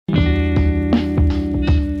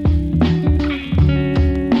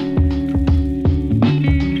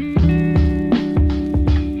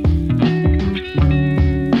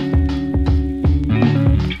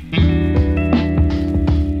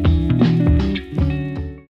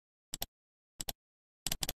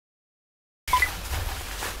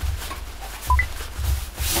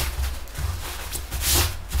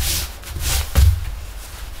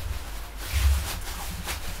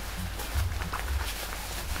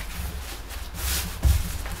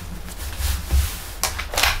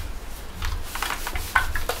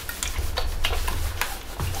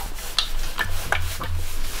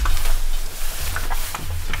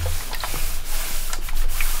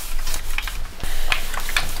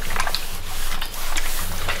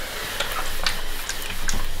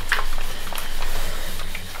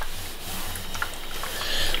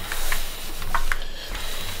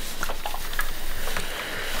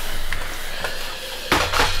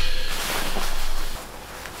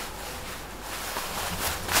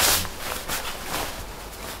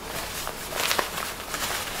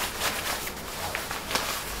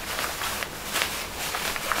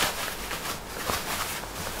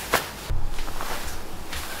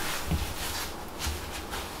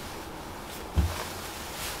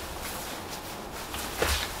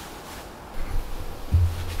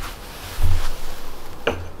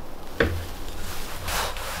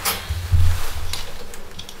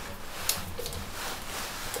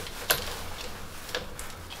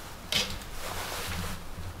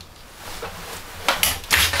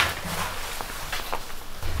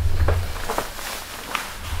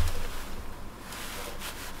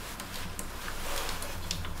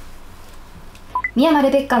ミヤマ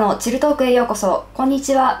レベッカのチルトークへようこそ。こんに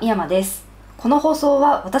ちは、ミヤマです。この放送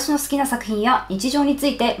は私の好きな作品や日常につ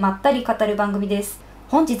いてまったり語る番組です。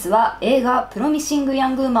本日は映画プロミシング・ヤ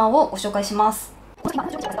ング・ウーマンをご紹介します。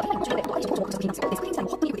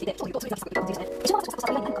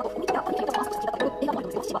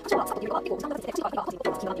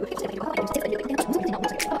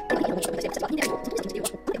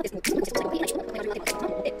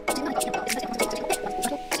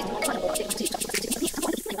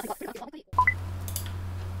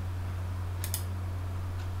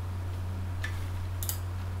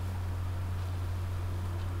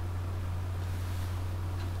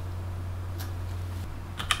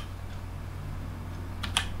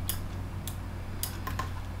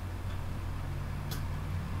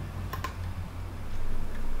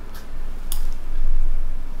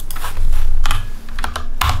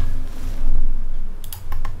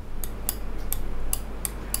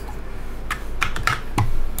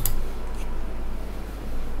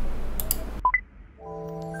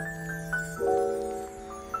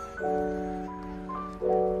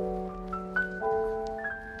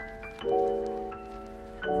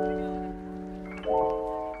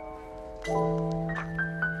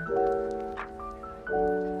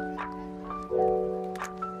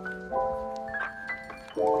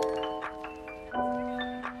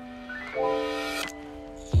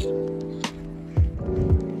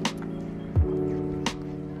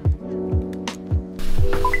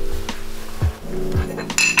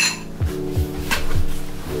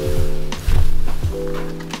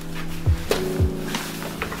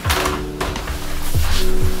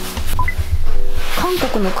韓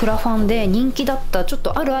国のクラファンで人気だったちょっ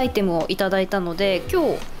とあるアイテムをいただいたので、今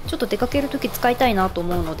日ちょっと出かける時使いたいなと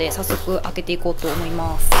思うので早速開けていこうと思い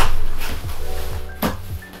ます。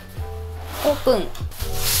オープン。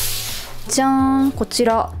じゃーん、こち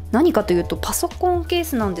ら何かというとパソコンケー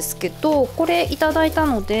スなんですけど、これいただいた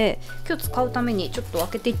ので今日使うためにちょっと開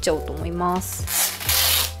けていっちゃおうと思います。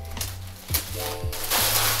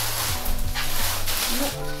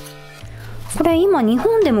これ今日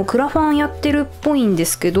本でもクラファンやってるっぽいんで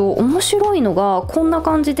すけど、面白いのがこんな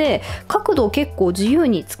感じで角度を結構自由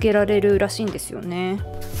につけられるらしいんですよね。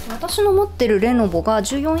私の持ってるレノボが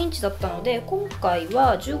14インチだったので、今回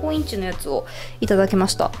は15インチのやつをいただきま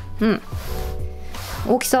した。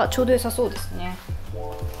大きさちょうど良さそうですね。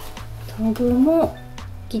タグも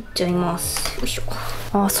切っちゃいます。よいしょ。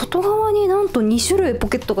外側になんと2種類ポ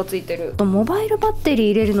ケットがついてる。モバイルバッテリ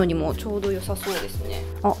ー入れるのにもちょうど良さそうですね。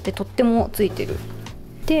で取っ手もついてる。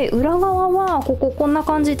で裏側はこんな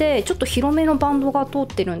感じでちょっと広めのバンドが通っ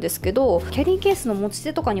てるんですけど、キャリーケースの持ち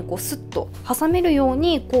手とかにスッと挟めるよう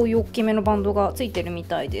にこういう大きめのバンドがついてるみ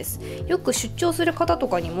たいです。よく出張する方と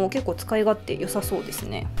かにも結構使い勝手良さそうです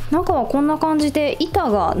ね。中はこんな感じで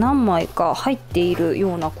板が何枚か入っている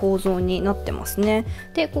ような構造になってますね。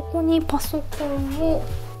でここにパソコンを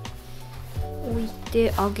置い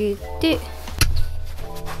てあげて、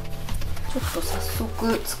ちょっと早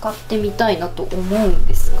速使ってみたいなと思うん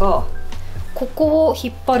ですが、ここを引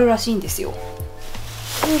っ張るらしいんですよ。よ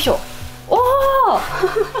いしょ。おー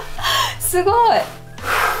すごい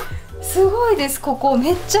すごいです。ここ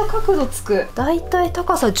めっちゃ角度つく。だいたい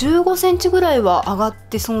高さ15センチぐらいは上がっ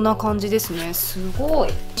てそうな感じですね。すご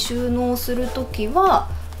い。収納する時は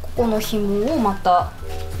ここの紐をまた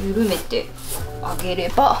緩めてあげれ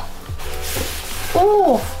ば、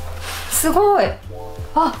おおすごい。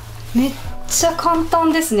めっちゃ簡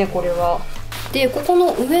単ですね、これは。でここ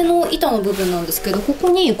の上の板の部分なんですけど、ここ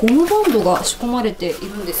にゴムバンドが仕込まれてい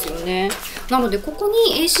るんですよね。なのでここ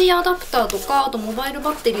に AC アダプターとか、あとモバイル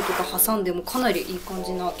バッテリーとか挟んでもかなりいい感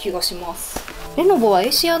じな気がします。レノボは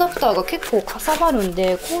AC アダプターが結構かさばるん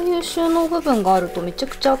で、こういう収納部分があるとめちゃ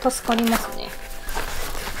くちゃ助かりますね。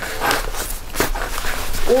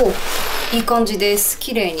いい感じです。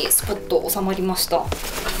綺麗にスポッと収まりました。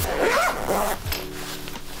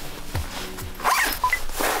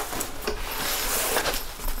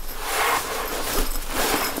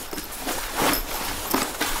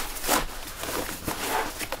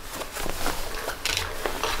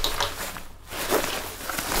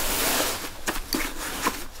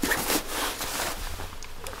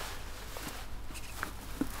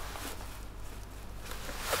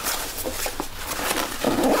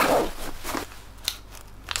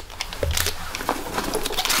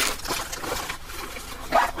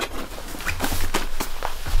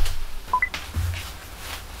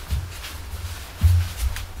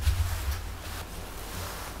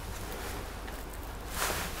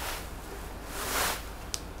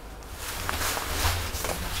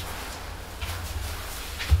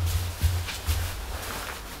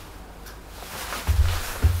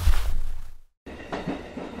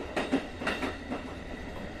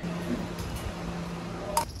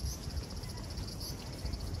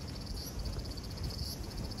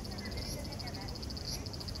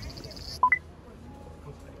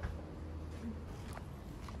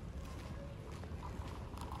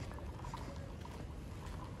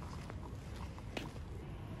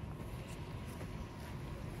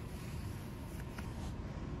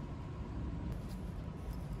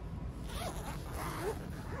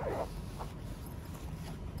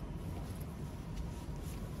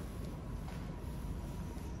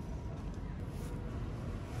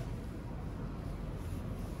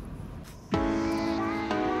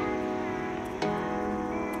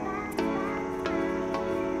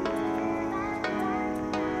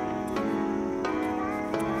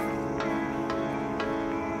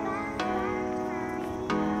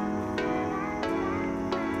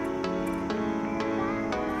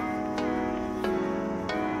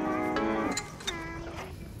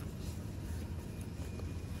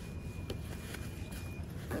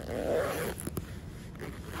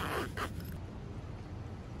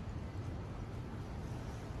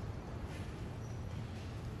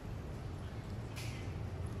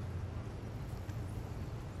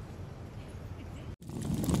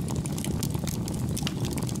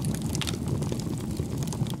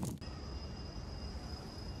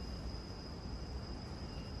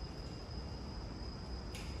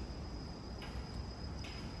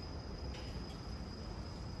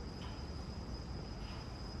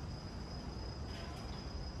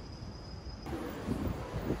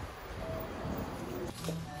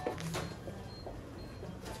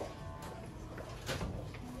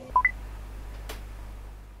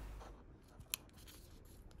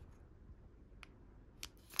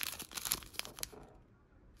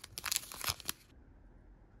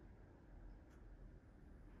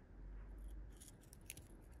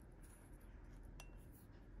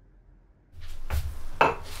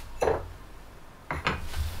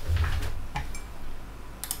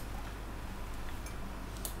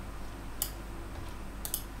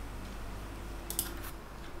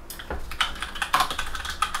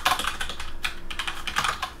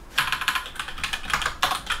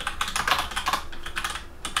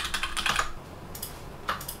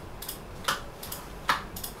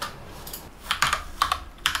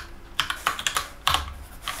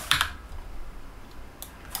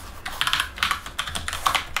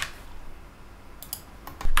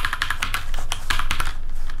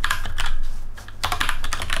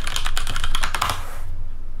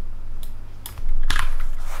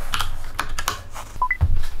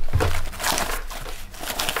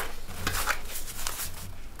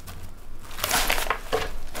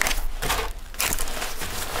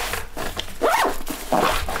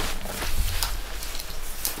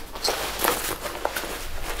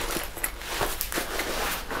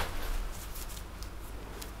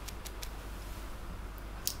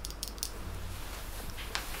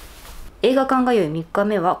映画館通い3日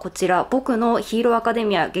目はこちら、僕のヒーローアカデ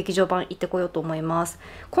ミア劇場版行ってこようと思います。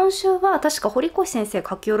今週は確か堀越先生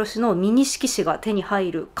書き下ろしのミニ色紙が手に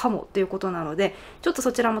入るかもということなので、ちょっと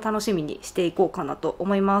そちらも楽しみにしていこうかなと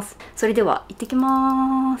思います。それでは行ってき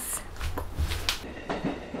ます。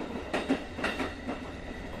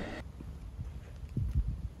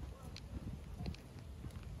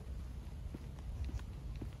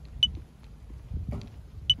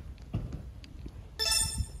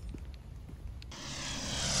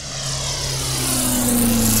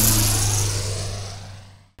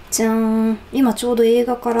じゃーん。今ちょうど映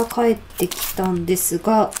画から帰ってきたんです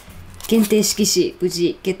が、限定色紙無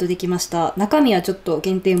事ゲットできました。中身はちょっと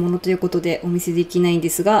限定ものということでお見せできないんで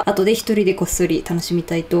すが、後で一人でこっそり楽しみ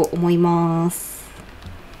たいと思います。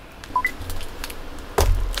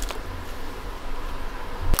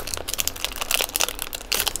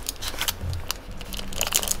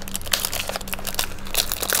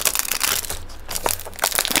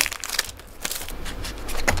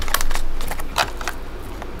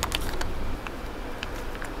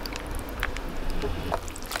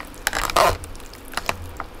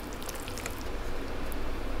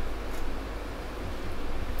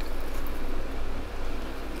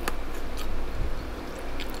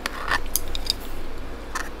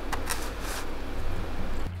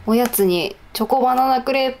おやつにチョコバナナ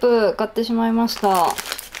クレープ買ってしまいました。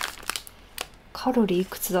カロリーい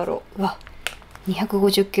くつだろう。うわ、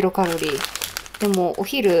250キロカロリー。でもお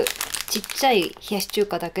昼ちっちゃい冷やし中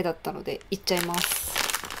華だけだったのでいっちゃいます。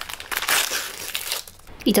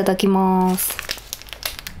いただきます。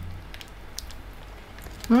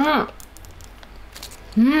うん、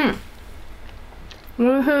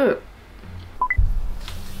おいしい。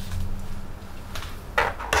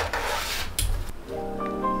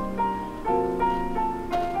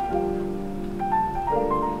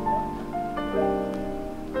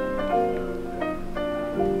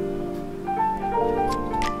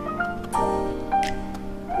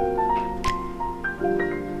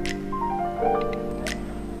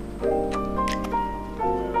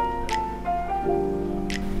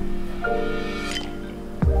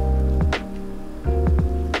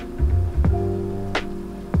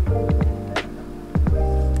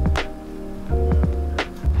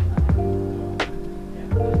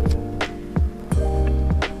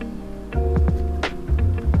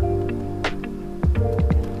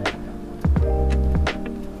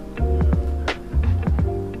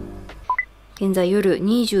現在夜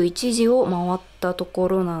21時を回ったとこ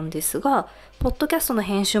ろなんですが、ポッドキャストの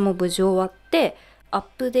編集も無事終わって、アッ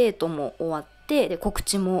プデートも終わって、で告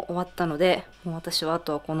知も終わったので、もう私はあ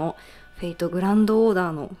とはこのフェイトグランドオーダ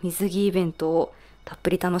ーの水着イベントをたっ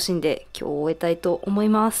ぷり楽しんで今日を終えたいと思い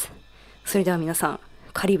ます。それでは皆さん、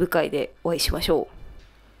カリブ海でお会いしましょう。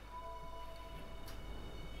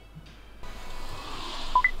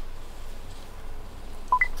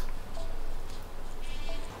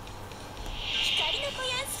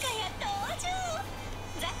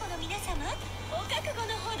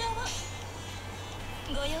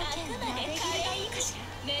ご用件は